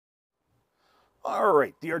All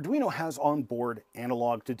right, the Arduino has onboard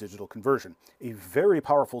analog to digital conversion, a very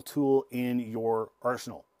powerful tool in your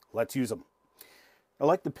arsenal. Let's use them. I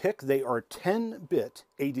like the pick. They are 10-bit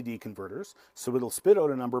ADD converters, so it'll spit out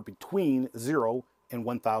a number between 0 and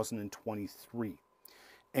 1023.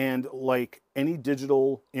 And like any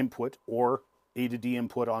digital input or ADD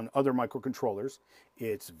input on other microcontrollers,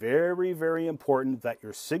 it's very, very important that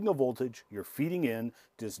your signal voltage you're feeding in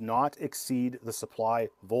does not exceed the supply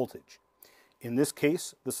voltage. In this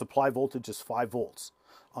case, the supply voltage is 5 volts.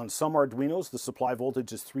 On some Arduinos, the supply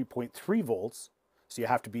voltage is 3.3 volts, so you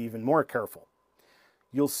have to be even more careful.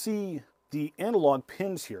 You'll see the analog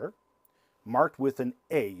pins here marked with an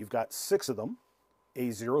A. You've got 6 of them,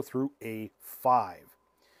 A0 through A5.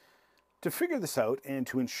 To figure this out and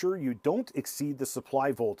to ensure you don't exceed the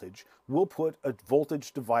supply voltage, we'll put a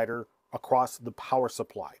voltage divider across the power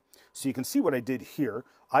supply. So you can see what I did here.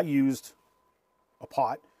 I used a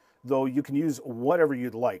pot, though you can use whatever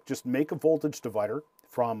you'd like. Just make a voltage divider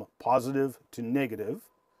from positive to negative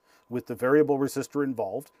with the variable resistor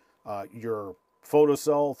involved, your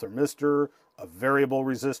photocell, thermistor, a variable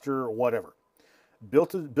resistor, whatever.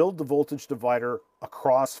 Build the voltage divider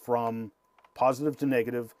across from positive to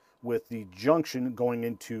negative with the junction going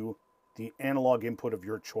into the analog input of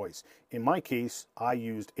your choice. In my case, I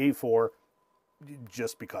used A4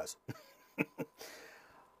 just because.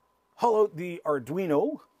 Hollow the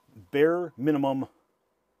Arduino bare minimum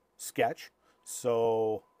sketch.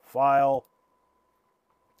 So file,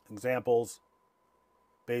 examples,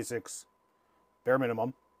 basics, bare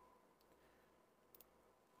minimum.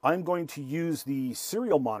 I'm going to use the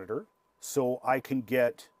serial monitor so I can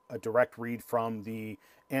get a direct read from the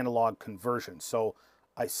analog conversion. So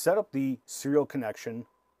I set up the serial connection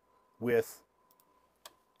with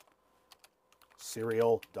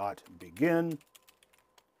serial.begin.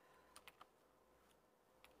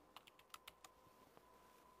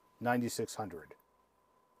 $9,600.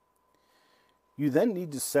 You then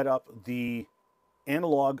need to set up the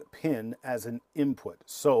analog pin as an input.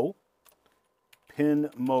 So pin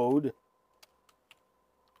mode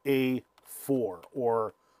A4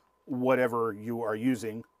 or whatever you are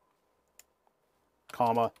using,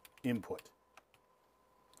 comma, input.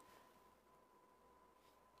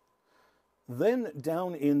 Then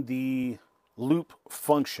down in the loop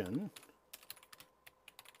function,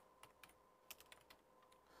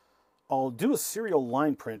 I'll do a serial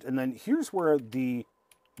line print, and then here's where the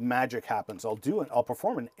magic happens. I'll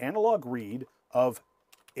perform an analog read of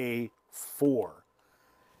A4.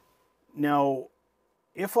 Now,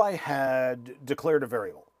 if I had declared a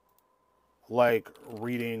variable, like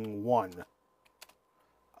reading 1,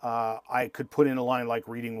 I could put in a line like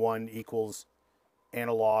reading 1 equals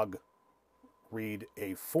analog read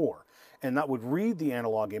A4. And that would read the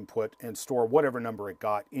analog input and store whatever number it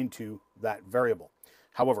got into that variable.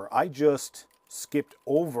 However, I just skipped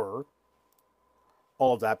over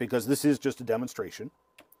all of that because this is just a demonstration.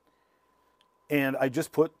 And I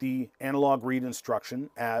just put the analog read instruction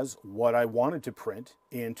as what I wanted to print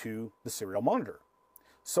into the serial monitor.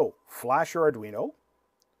 So flash your Arduino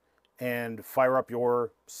and fire up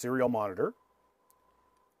your serial monitor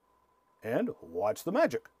and watch the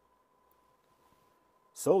magic.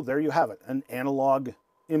 So there you have it, an analog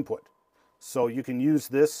input. So you can use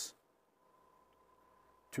this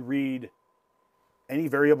to read any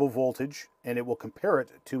variable voltage, and it will compare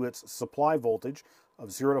it to its supply voltage of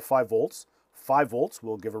 0 to 5 volts. 5 volts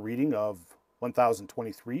will give a reading of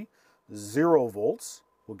 1023. 0 volts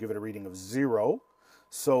will give it a reading of 0.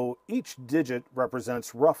 So each digit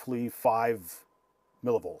represents roughly 5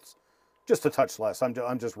 millivolts. Just a touch less.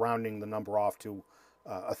 I'm just rounding the number off to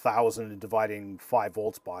 1,000 and dividing 5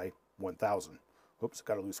 volts by 1,000. Oops,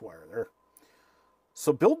 got a loose wire there.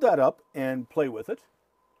 So build that up and play with it.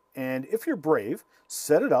 And if you're brave,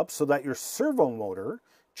 set it up so that your servo motor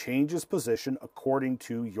changes position according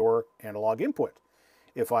to your analog input.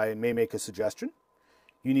 If I may make a suggestion,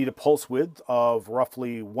 you need a pulse width of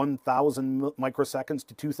roughly 1,000 microseconds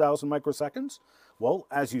to 2,000 microseconds. Well,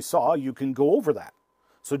 as you saw, you can go over that.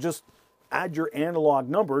 So just add your analog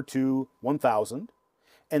number to 1,000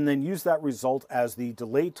 and then use that result as the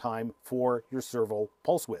delay time for your servo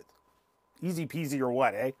pulse width. Easy peasy or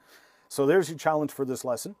what, eh? So there's your challenge for this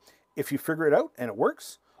lesson. If you figure it out and it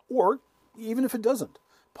works, or even if it doesn't,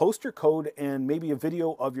 post your code and maybe a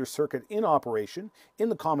video of your circuit in operation in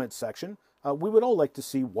the comments section. We would all like to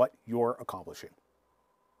see what you're accomplishing.